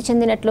వెంటనే మృతి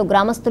చెందినట్లు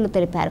గ్రామస్తులు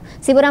తెలిపారు.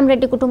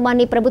 శివరాంరెడ్డి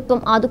కుటుంబాన్ని ప్రభుత్వం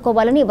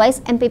ఆదుకోవాలని వైస్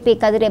ఎంపీపీ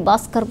కదిరే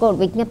భాస్కర్ గౌడ్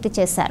విజ్ఞప్తి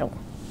చేశారు.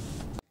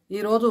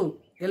 ఈరోజు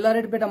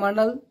ఎల్లారెడ్డిపేట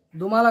మండల్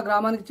దుమాల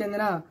గ్రామానికి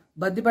చెందిన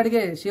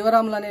బద్దిపడిగే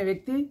శివరాములు అనే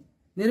వ్యక్తి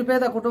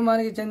నిరుపేద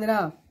కుటుంబానికి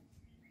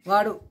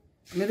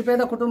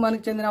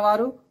చెందిన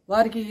వారు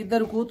వారికి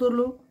 2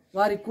 కూతుర్లు.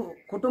 వారి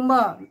కుటుంబ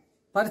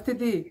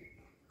పరిస్థితి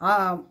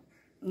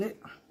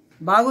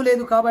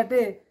బాగులేదు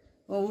కాబట్టి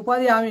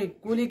ఉపాధి హామీ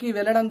కూలీకి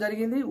వెళ్ళడం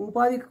జరిగింది.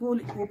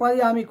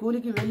 ఉపాధి హామీ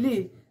కూలీకి వెళ్ళి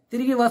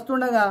తిరిగి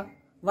వస్తుండగా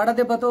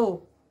వడదెబ్బతో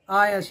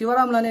ఆ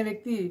శివరాములు అనే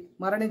వ్యక్తి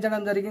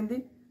మరణించడం జరిగింది.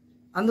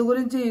 అందు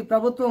గురించి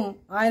ప్రభుత్వం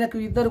ఆయనకు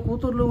 2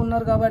 కూతుర్లు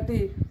ఉన్నారు కాబట్టి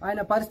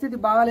ఆయన పరిస్థితి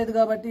బాగాలేదు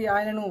కాబట్టి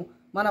ఆయనను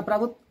మన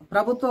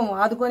ప్రభుత్వం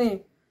ఆదుకొని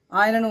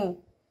ఆయనను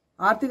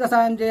ఆర్థిక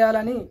సాయం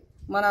చేయాలని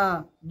మన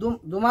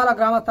దుమాల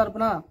గ్రామ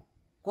తరపున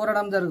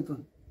కోరడం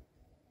జరుగుతుంది.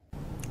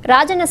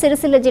 రాజన్న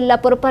సిరిసిల్ల జిల్లా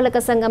పురపాలక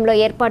సంఘంలో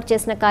ఏర్పాటు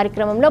చేసిన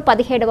కార్యక్రమంలో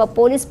 17వ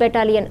పోలీస్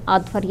బెటాలియన్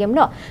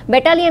ఆధ్వర్యంలో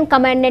బెటాలియన్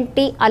కమాండెంట్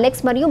టి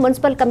అలెక్స్ మరియు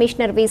మున్సిపల్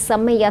కమిషనర్ వి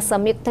సమ్మయ్య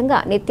సంయుక్తంగా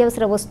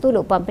నిత్యావసర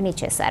వస్తువులు పంపిణీ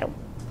చేశారు.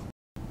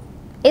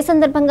 ఈ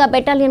సందర్భంగా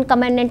బెటాలియన్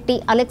కమాండెంట్ టి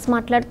అలెక్స్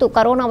మాట్లాడుతూ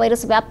కరోనా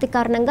వైరస్ వ్యాప్తి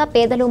కారణంగా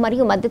పేదలు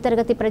మరియు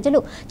మధ్యతరగతి ప్రజలు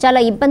చాలా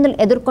ఇబ్బందులు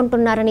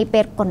ఎదుర్కొంటున్నారని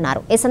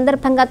పేర్కొన్నారు. ఈ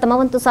సందర్భంగా తమ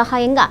వంతు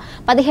సహాయంగా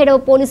 17వ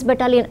పోలీస్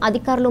బెటాలియన్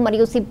అధికారులు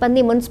మరియు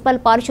సిబ్బంది మున్సిపల్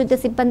పారిశుద్ధ్య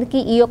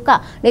సిబ్బందికి ఈ యొక్క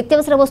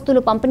నిత్యావసర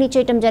వస్తువులు పంపిణీ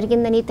చేయడం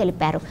జరిగిందని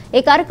తెలిపారు.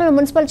 ఈ కార్యక్రమంలో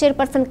మున్సిపల్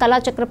చైర్పర్సన్ కళా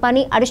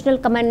చక్రపాణి,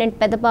 అడిషనల్ కమాండెంట్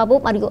పెద్దబాబు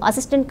మరియు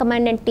అసిస్టెంట్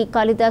కమాండెంట్ టి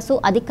కాళిదాసు,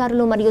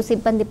 అధికారులు మరియు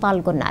సిబ్బంది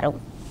పాల్గొన్నారు.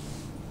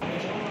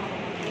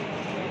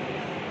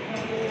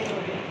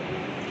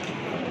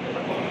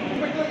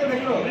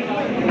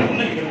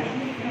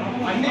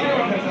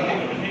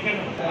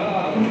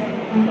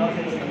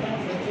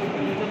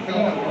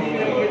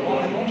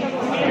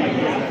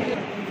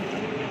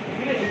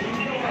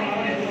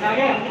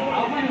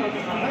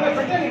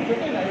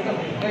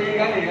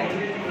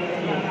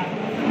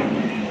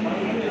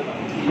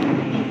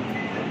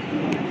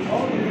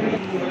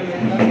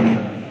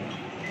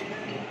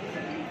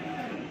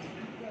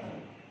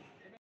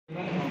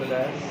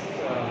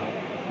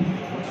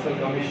 Municipal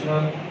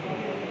Commissioner,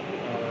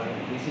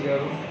 DC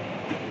Garu,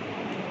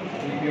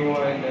 DPO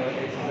and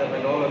HSF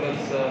and all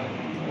others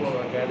who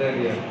are gathered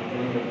here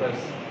during the press.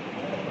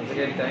 Once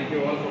again, thank you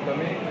all for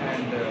coming,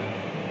 and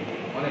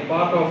on a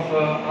part of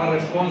our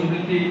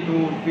responsibility to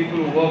people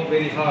who work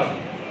very hard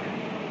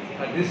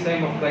at this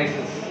time of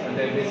crisis, and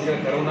basically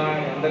Corona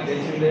and the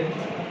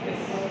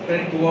it's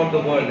spread throughout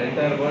the world, the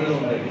entire world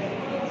only.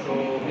 So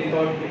we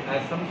thought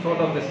as some sort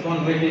of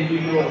responsibility,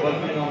 people who are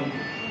working on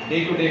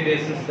day-to-day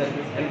basis that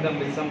will help them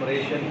with some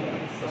ration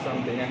or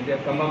something, and they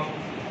have come up.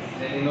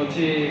 Then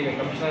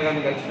Commissioner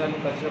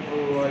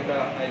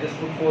I just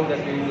put forth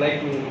that we would like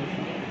to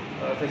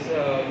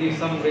give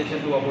some ration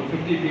to about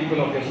 50 people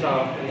of your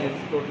staff, and he has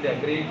totally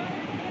agreed.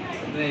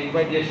 Then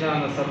invitation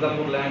on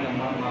Sardapur land,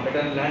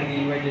 better land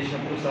invitation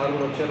to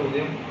Sarur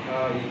Udayam.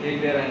 He came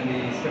there and he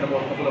spent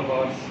about a couple of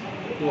hours,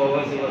 2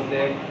 hours he was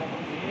there.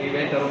 We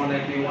went around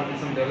and we wanted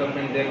some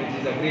development there, which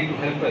is agreed to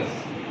help us,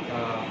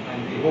 and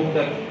we hope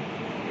that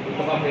it will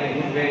come up in a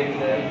good way with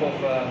the help of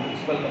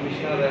Municipal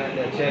Commissioner and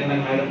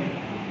Chairman Madam.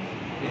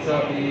 We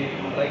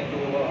would like to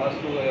ask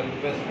to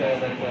request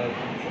that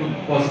could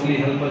possibly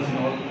help us in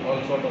all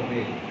sort of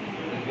ways.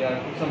 We are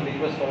put some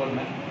request forward,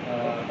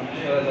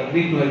 Commissioner has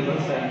agreed to help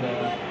us, and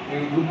we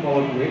will look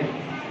forward to it.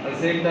 At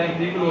the same time,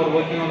 people who are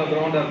working on the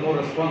ground are more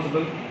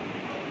responsible.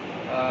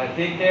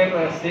 Take care,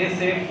 stay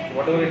safe,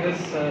 whatever it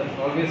is,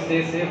 always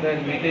stay safe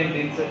and maintain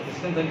the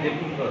distance and get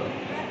control.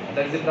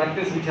 That is a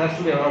practice which has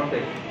to be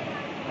adopted.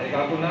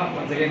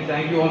 Once again,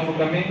 thank you all for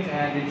coming,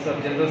 and it's a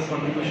generous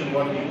contribution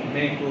what we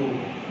make to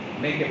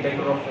make a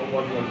better of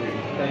what you are doing.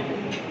 Thank you.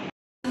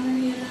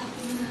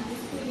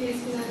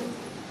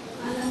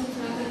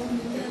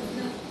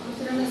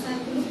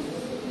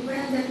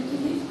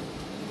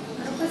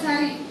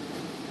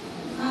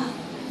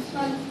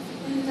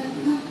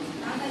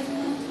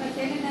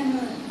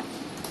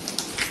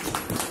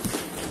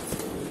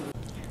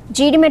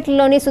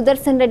 జీడిమెట్లలోని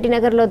Sudarshan Reddy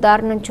నగర్లో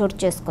దారుణం చోటు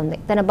చేసుకుంది.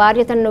 తన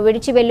భార్య తనను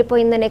విడిచి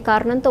వెళ్లిపోయిందనే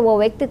కారణంతో ఓ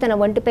వ్యక్తి తన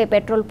ఒంటిపై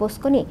పెట్రోల్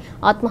పోసుకుని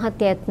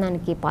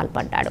ఆత్మహత్యాయత్నానికి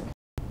పాల్పడ్డాడు.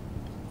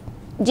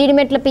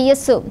 జీడిమెట్ల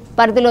పిఎస్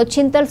పరిధిలో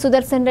చింతల్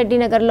సుదర్శన్ రెడ్డి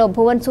నగర్లో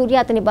భువన్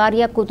సూర్య అతని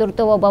భార్య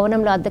కూతురుతో ఓ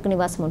భవనంలో అద్దెకు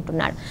నివాసం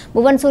ఉంటున్నాడు.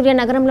 భువన్ సూర్య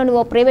నగరంలోని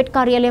ఓ ప్రైవేట్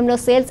కార్యాలయంలో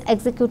సేల్స్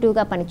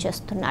ఎగ్జిక్యూటివ్గా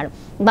పనిచేస్తున్నాడు.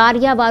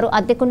 భార్య వారు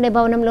అద్దెకుండే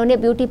భవనంలోనే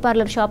బ్యూటీ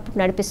పార్లర్ షాప్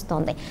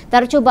నడిపిస్తోంది.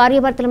 తరచూ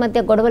భార్యాభర్తల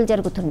మధ్య గొడవలు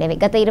జరుగుతుండేవి.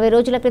 గత 20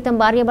 రోజుల క్రితం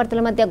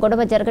భార్యాభర్తల మధ్య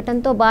గొడవ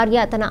జరగడంతో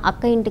భార్య తన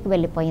అక్క ఇంటికి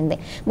వెళ్లిపోయింది.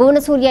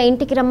 భువన్ సూర్య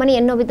ఇంటికి రమ్మని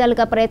ఎన్నో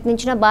విధాలుగా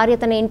ప్రయత్నించినా భార్య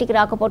తన ఇంటికి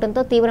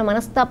రాకపోవడంతో తీవ్ర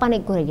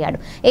మనస్తాపానికి గురయ్యాడు.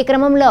 ఈ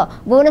క్రమంలో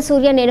భువన్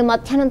సూర్య నేడు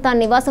మధ్యాహ్నం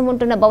తాను నివాసం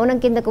ఉంటున్న భవనం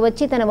కిందకు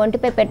వచ్చి తన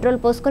ఒంటిపై పెట్రోల్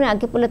పోసుకుని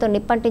అగ్గిపుల్లతో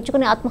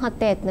నిప్పంటించుకుని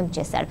ఆత్మహత్యాయత్నం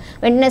చేశాడు.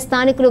 వెంటనే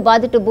స్థానికులు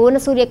బాధితుడు భువన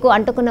సూర్యకు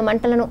అంటుకున్న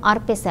మంటలను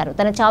ఆర్పేశారు.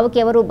 తన చావుకి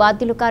ఎవరూ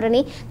బాధ్యులు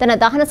కారని, తన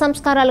దహన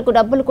సంస్కారాలకు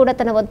డబ్బులు కూడా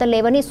తన వద్ద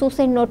లేవని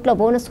సూసైడ్ నోట్లో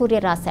భువన సూర్య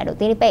రాశాడు.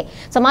 దీనిపై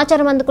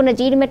సమాచారం అందుకున్న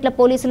జీడిమెట్ల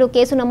పోలీసులు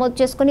కేసు నమోదు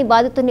చేసుకుని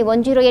బాధితుడిని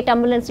 108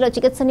 అంబులెన్స్ లో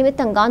చికిత్స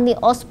నిమిత్తం గాంధీ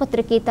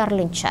ఆసుపత్రికి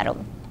తరలించారు.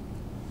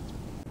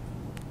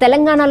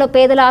 తెలంగాణలో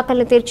పేదల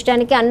ఆకలిని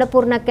తీర్చడానికి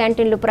అన్నపూర్ణ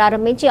క్యాంటీన్లు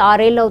ప్రారంభించి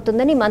 6 ఏళ్లు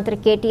అవుతుందని మంత్రి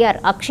కేటీఆర్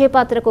అక్షయ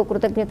పాత్రకు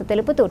కృతజ్ఞత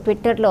తెలుపుతూ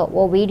ట్విట్టర్లో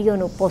ఓ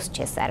వీడియోను పోస్ట్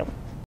చేశారు.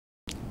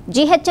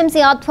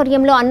 జీహెచ్ఎంసీ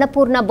ఆధ్వర్యంలో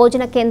అన్నపూర్ణ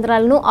భోజన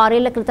కేంద్రాలను 6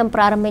 ఏళ్ల క్రితం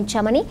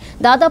ప్రారంభించామని,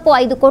 దాదాపు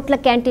 5 కోట్ల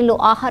క్యాంటీన్లు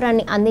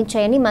ఆహారాన్ని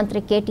అందించాయని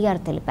మంత్రి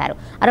కేటీఆర్ తెలిపారు.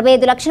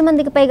 65 లక్షల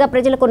మందికి పైగా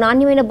ప్రజలకు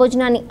నాణ్యమైన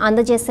భోజనాన్ని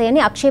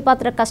అందజేశాయని, అక్షయ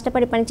పాత్ర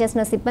కష్టపడి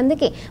పనిచేసిన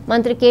సిబ్బందికి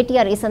మంత్రి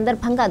కేటీఆర్ ఈ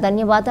సందర్భంగా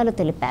ధన్యవాదాలు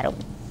తెలిపారు.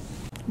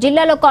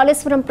 జిల్లాలో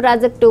కాళేశ్వరం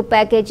ప్రాజెక్టు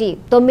ప్యాకేజీ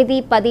 9,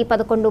 10,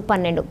 11,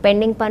 12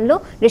 పెండింగ్ పనులు,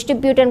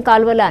 డిస్ట్రిబ్యూషన్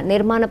కాల్వల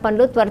నిర్మాణ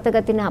పనులు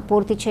త్వరితగతిన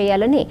పూర్తి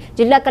చేయాలని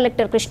జిల్లా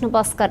కలెక్టర్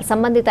కృష్ణభాస్కర్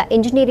సంబంధిత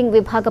ఇంజనీరింగ్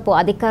విభాగపు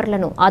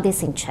అధికారులను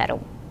ఆదేశించారు.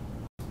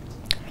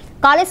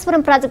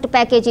 కాళేశ్వరం ప్రాజెక్టు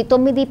ప్యాకేజీ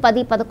 9,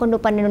 10, 11,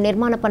 12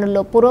 నిర్మాణ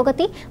పనుల్లో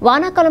పురోగతి,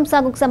 వానాకాలం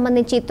సాగుకు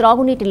సంబంధించి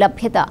త్రాగునీటి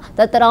లభ్యత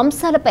తదితర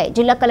అంశాలపై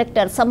జిల్లా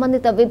కలెక్టర్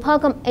సంబంధిత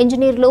విభాగం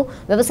ఇంజనీర్లు,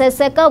 వ్యవసాయ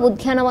శాఖ,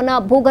 ఉద్యానవన,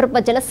 భూగర్భ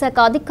జలశాఖ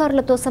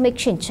అధికారులతో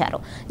సమీక్షించారు.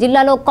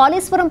 జిల్లాలో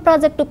కాళేశ్వరం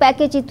ప్రాజెక్టు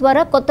ప్యాకేజీ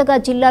ద్వారా కొత్తగా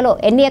జిల్లాలో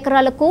ఎన్ని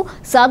ఎకరాలకు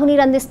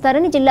సాగునీరు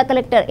అందిస్తారని జిల్లా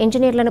కలెక్టర్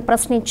ఇంజనీర్లను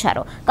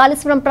ప్రశ్నించారు.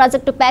 కాళేశ్వరం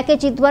ప్రాజెక్టు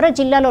ప్యాకేజీ ద్వారా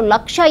జిల్లాలో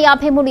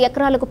 153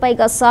 ఎకరాలకు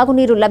పైగా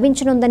సాగునీరు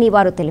లభించనుందని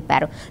వారు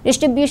తెలిపారు.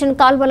 డిస్ట్రిబ్యూషన్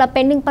కాల్వల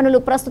పెండింగ్ పనులు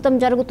ప్రస్తుతం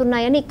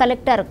జరుగుతున్నాయని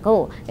కలెక్టర్కు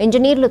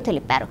ఇంజనీర్లు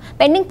తెలిపారు.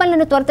 పెండింగ్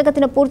పనులను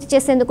త్వరితగతిన పూర్తి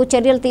చేసేందుకు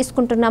చర్యలు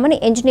తీసుకుంటున్నామని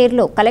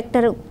ఇంజనీర్లు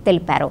కలెక్టర్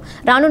తెలిపారు.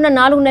 రానున్న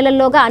 4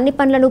 నెలల్లోగా అన్ని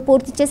పనులను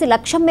పూర్తి చేసి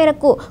లక్ష్యం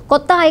మేరకు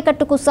కొత్త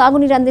ఆయకట్టుకు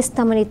సాగునీరు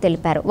అందిస్తామని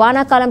తెలిపారు.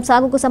 వానాకాలం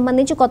సాగుకు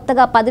సంబంధించి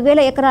కొత్తగా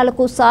 10,000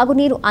 ఎకరాలకు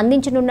సాగునీరు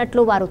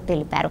అందించనున్నట్లు వారు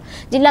తెలిపారు.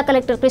 జిల్లా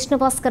కలెక్టర్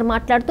కృష్ణభాస్కర్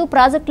మాట్లాడుతూ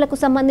ప్రాజెక్టులకు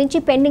సంబంధించి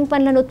పెండింగ్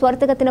పనులను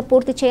త్వరితగతిన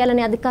పూర్తి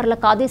చేయాలని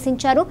అధికారులకు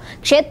ఆదేశించారు.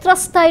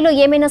 క్షేత్రస్థాయిలో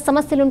ఏమైనా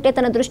సమస్యలుంటే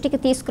తన దృష్టికి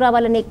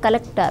తీసుకురావాలని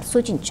కలెక్టర్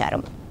సూచించారు.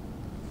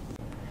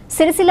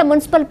 సిరిసిల్ల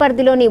మున్సిపల్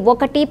పరిధిలోని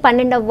 1,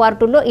 12వ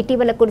వార్డుల్లో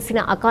ఇటీవల కురిసిన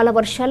అకాల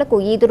వర్షాలకు,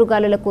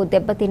 ఈదురుగాలులకు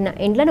దెబ్బతిన్న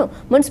ఇండ్లను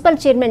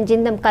మున్సిపల్ చైర్మన్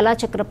జిందం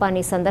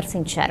కళాచక్రపాణి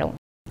సందర్శించారు.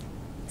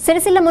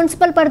 సిరిసిల్ల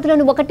మున్సిపల్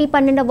పరిధిలోని 1,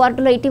 12వ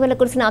వార్డులో ఇటీవల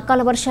కురిసిన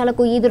అకాల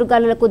వర్షాలకు,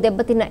 ఈదురుగాలులకు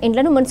దెబ్బతిన్న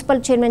ఇండ్లను మున్సిపల్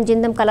చైర్మన్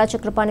జిందం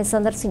కళాచక్రపాణి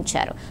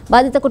సందర్శించారు.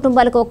 బాధిత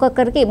కుటుంబాలకు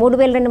ఒక్కొక్కరికి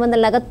 3,200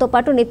 నగదుతో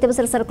పాటు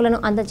నిత్యావసర సరుకులను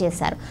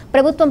అందజేశారు.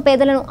 ప్రభుత్వం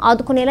పేదలను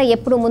ఆదుకునేలా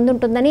ఎప్పుడూ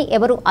ముందుంటుందని,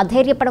 ఎవరూ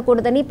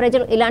అధైర్యపడకూడదని,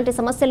 ప్రజలు ఇలాంటి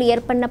సమస్యలు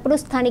ఏర్పడినప్పుడు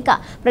స్థానిక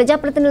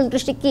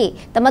ప్రజాప్రతినిధుల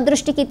తమ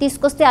దృష్టికి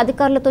తీసుకొస్తే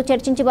అధికారులతో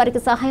చర్చించి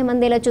వారికి సహాయం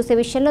అందేలా చూసే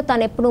విషయంలో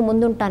తాను ఎప్పుడూ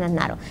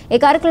ముందుంటానన్నారు.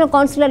 ఈ కార్యక్రమంలో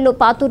కౌన్సిలర్లు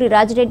పాతూరి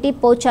రాజిరెడ్డి,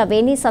 పోచా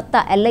వేణి,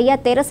 సత్తా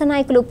ఎల్లయ్య, తెరస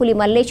నాయకులు పులి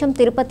మల్లేశం,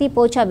 తిరుపతి,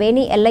 పోచా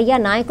వేణి, ఎల్లయ్య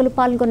నాయకులు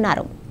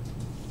పాల్గొన్నారు.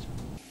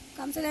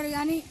 కౌన్సిలర్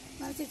కానీ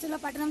మన సిరిసిల్ల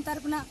పట్టణం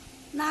తరఫున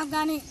నాకు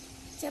కానీ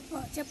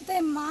చెప్తే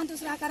మా అంతు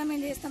సహకారం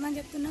మేము చేస్తామని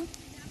చెప్తున్నాం.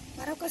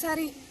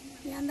 మరొకసారి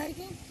మీ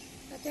అందరికీ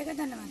ప్రత్యేక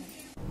ధన్యవాదాలు.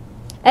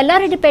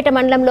 ఎల్లారెడ్డిపేట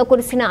మండలంలో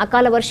కురిసిన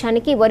అకాల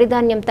వర్షానికి వరి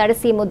ధాన్యం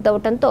తడిసి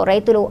ముద్దవటంతో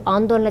రైతులు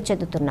ఆందోళన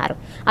చెందుతున్నారు.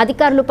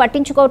 అధికారులు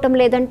పట్టించుకోవటం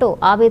లేదంటూ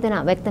ఆవేదన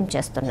వ్యక్తం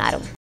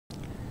చేస్తున్నారు.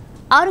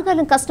 6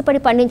 కాలం కష్టపడి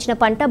పండించిన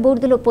పంట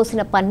బూర్దులో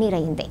పోసిన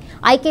పన్నీరైంది.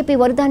 ఐకేపీ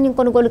వరిధాన్యం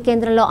కొనుగోలు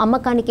కేంద్రంలో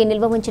అమ్మకానికి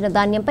నిల్వ ఉంచిన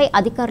ధాన్యంపై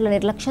అధికారుల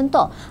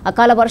నిర్లక్ష్యంతో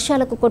అకాల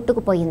వర్షాలకు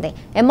కొట్టుకుపోయింది.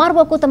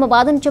 ఎంఆర్ఓకు తమ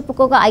బాధను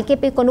చెప్పుకోగా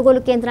ఐకేపీ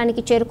కొనుగోలు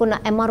కేంద్రానికి చేరుకున్న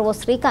ఎంఆర్ఓ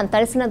శ్రీకాంత్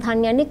తడిసిన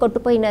ధాన్యాన్ని,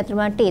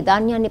 కొట్టుపోయినటువంటి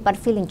ధాన్యాన్ని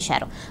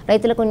పరిశీలించారు.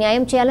 రైతులకు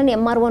న్యాయం చేయాలని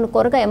ఎంఆర్ఓను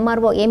కోరగా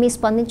ఎంఆర్ఓ ఏమీ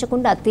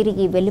స్పందించకుండా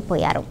తిరిగి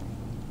వెళ్లిపోయారు.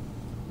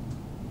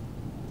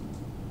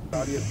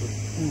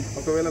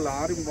 ఒకవేళ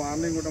లారీ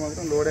మార్నింగ్ కూడా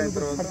మాత్రం లోడ్ అయిన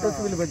తర్వాత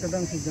వీళ్ళు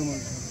పెట్టడానికి సిద్ధంగా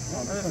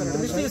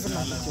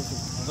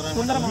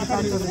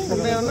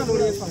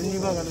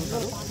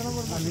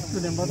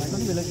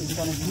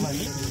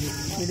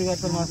ఇది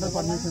మాత్రం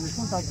పర్మిషన్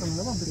తీసుకుని ట్రాక్టర్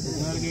మీద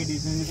పంపిస్తుంది.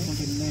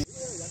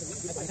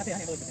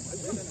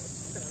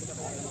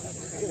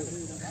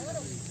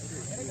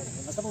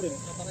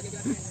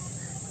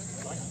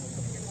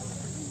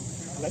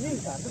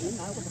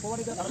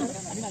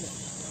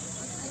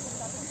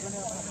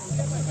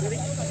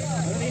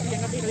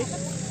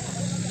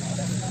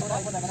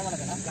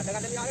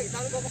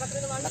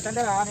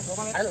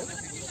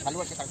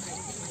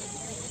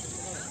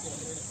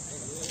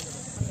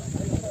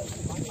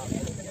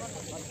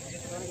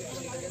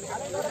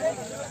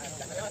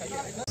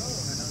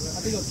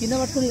 కింద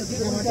పట్టుకుని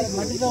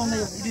మట్టిలో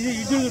ఉన్నాయి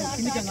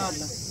కిందికి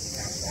అట్లా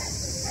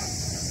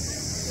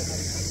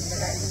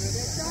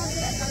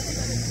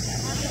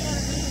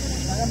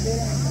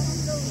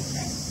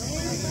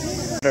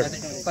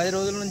 10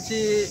 రోజుల నుంచి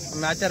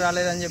మ్యాచ్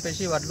రాలేదని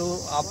చెప్పేసి వడ్లు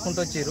ఆపుకుంటూ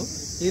వచ్చారు.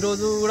 ఈ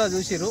రోజు కూడా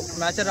చూసిరు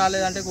మ్యాచ్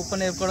రాలేదంటే కుప్ప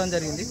నేర్పుకోవడం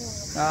జరిగింది.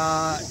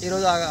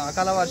 ఈరోజు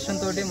అకాల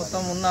వర్షంతో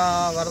మొత్తం ఉన్న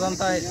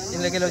వరదంతా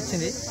ఇళ్ళకెళ్ళి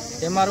వచ్చింది.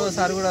 ఎంఆర్ఓ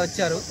సార్ కూడా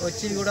వచ్చారు,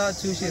 వచ్చి కూడా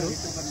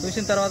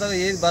చూసిన తర్వాత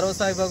ఏది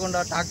భరోసా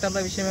ఇవ్వకుండా ట్రాక్టర్ల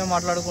విషయమే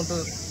మాట్లాడుకుంటూ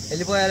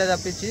వెళ్ళిపోయారే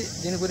తప్పించి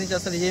దీని గురించి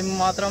అసలు ఏం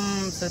మాత్రం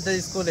శ్రద్ధ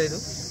తీసుకోలేదు.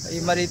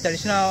 మరి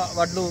తడిసిన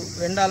వడ్లు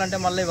ఎండాలంటే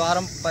మళ్ళీ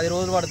వారం 10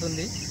 రోజులు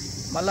పడుతుంది.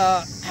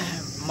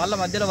 మళ్ళీ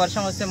మధ్యలో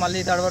వర్షం వస్తే మళ్ళీ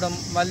తడవడం,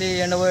 మళ్ళీ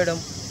ఎండబోయడం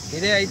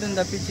ఇదే అవుతుంది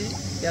తప్పించి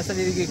అసలు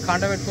ఇది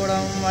కాంట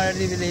పెట్టుకోవడం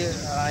అనేది ఇది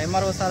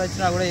ఎంఆర్ఓ సార్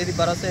వచ్చినా కూడా ఏది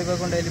భరోసా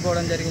ఇవ్వకుండా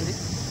వెళ్ళిపోవడం జరిగింది.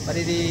 మరి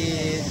ఇది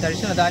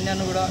తడిసిన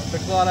ధాన్యాన్ని కూడా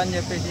పెట్టుకోవాలని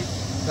చెప్పేసి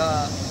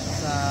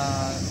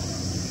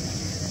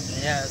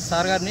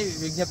సార్ గారిని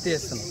విజ్ఞప్తి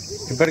చేస్తున్నాం.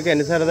 ఇప్పటికీ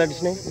ఎన్నిసార్లు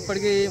తడిచినాయి?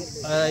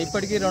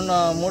 ఇప్పటికీ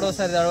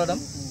మూడోసారి తడవడం,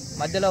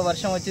 మధ్యలో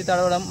వర్షం వచ్చి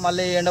తడవడం,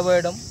 మళ్ళీ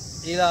ఎండబోయడం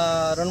ఇలా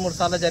 2-3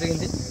 సార్లు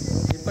జరిగింది.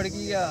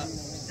 ఇప్పటికీ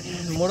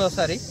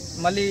మూడోసారి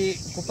మళ్ళీ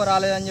కుప్ప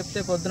రాలేదని చెప్తే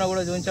పొద్దున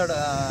కూడా చూపించాడు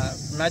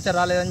మ్యాచ్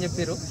రాలేదని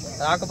చెప్పారు.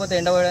 రాకపోతే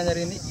ఎండబోయడం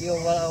జరిగింది. ఇక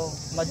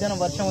మధ్యాహ్నం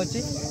వర్షం వచ్చి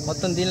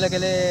మొత్తం దీనిలోకి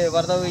వెళ్ళే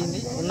వరద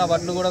పోయింది. ఉన్న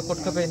వడ్లు కూడా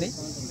కొట్టుకుపోయింది.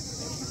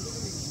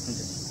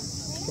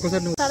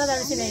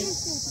 తడిచినాయి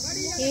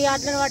ఈ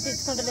ఆటలను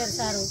పట్టించుకుంటలేరు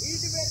సారు.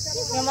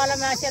 ఇక మళ్ళీ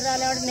మ్యాచ్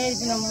రాలేవాడు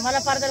నేర్పినాం,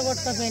 మళ్ళీ పరదలు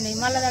కొట్టుకుపోయినాయి,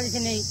 మళ్ళీ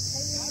తడిచినాయి.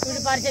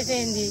 వీటి పరిచయం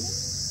అయింది.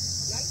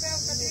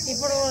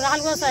 ఇప్పుడు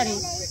 4గోసారి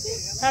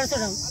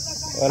తడచడం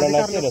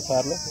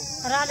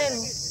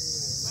రాలేదు.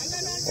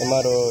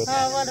 ఎవరు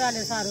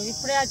రాలేదు సారు.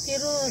 ఇప్పుడే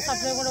వచ్చారు,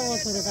 సప్లై కూడా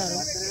పోతుంది సారు.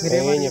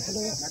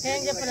 ఏం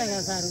చెప్పలేదు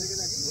కదా సారు.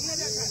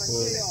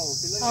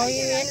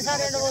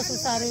 ఎన్నిసార్లు ఎండ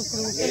పోతుంది సార్.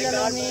 ఇప్పుడు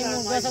పిల్లలు మేము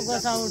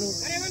గోసావుడు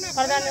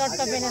పరదాన్ని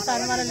కొట్టుకపోయినాయి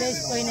సార్, మళ్ళీ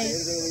లేచిపోయినాయి.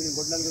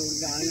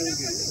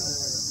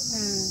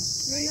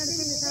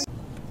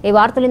 ఈ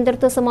వార్తలు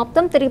ఇంతటితో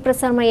సమాప్తం. తిరిగి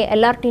ప్రసారమయ్యే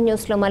LRT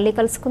న్యూస్లో మళ్ళీ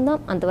కలుసుకుందాం.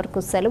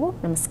 అంతవరకు సెలవు.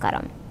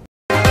 నమస్కారం.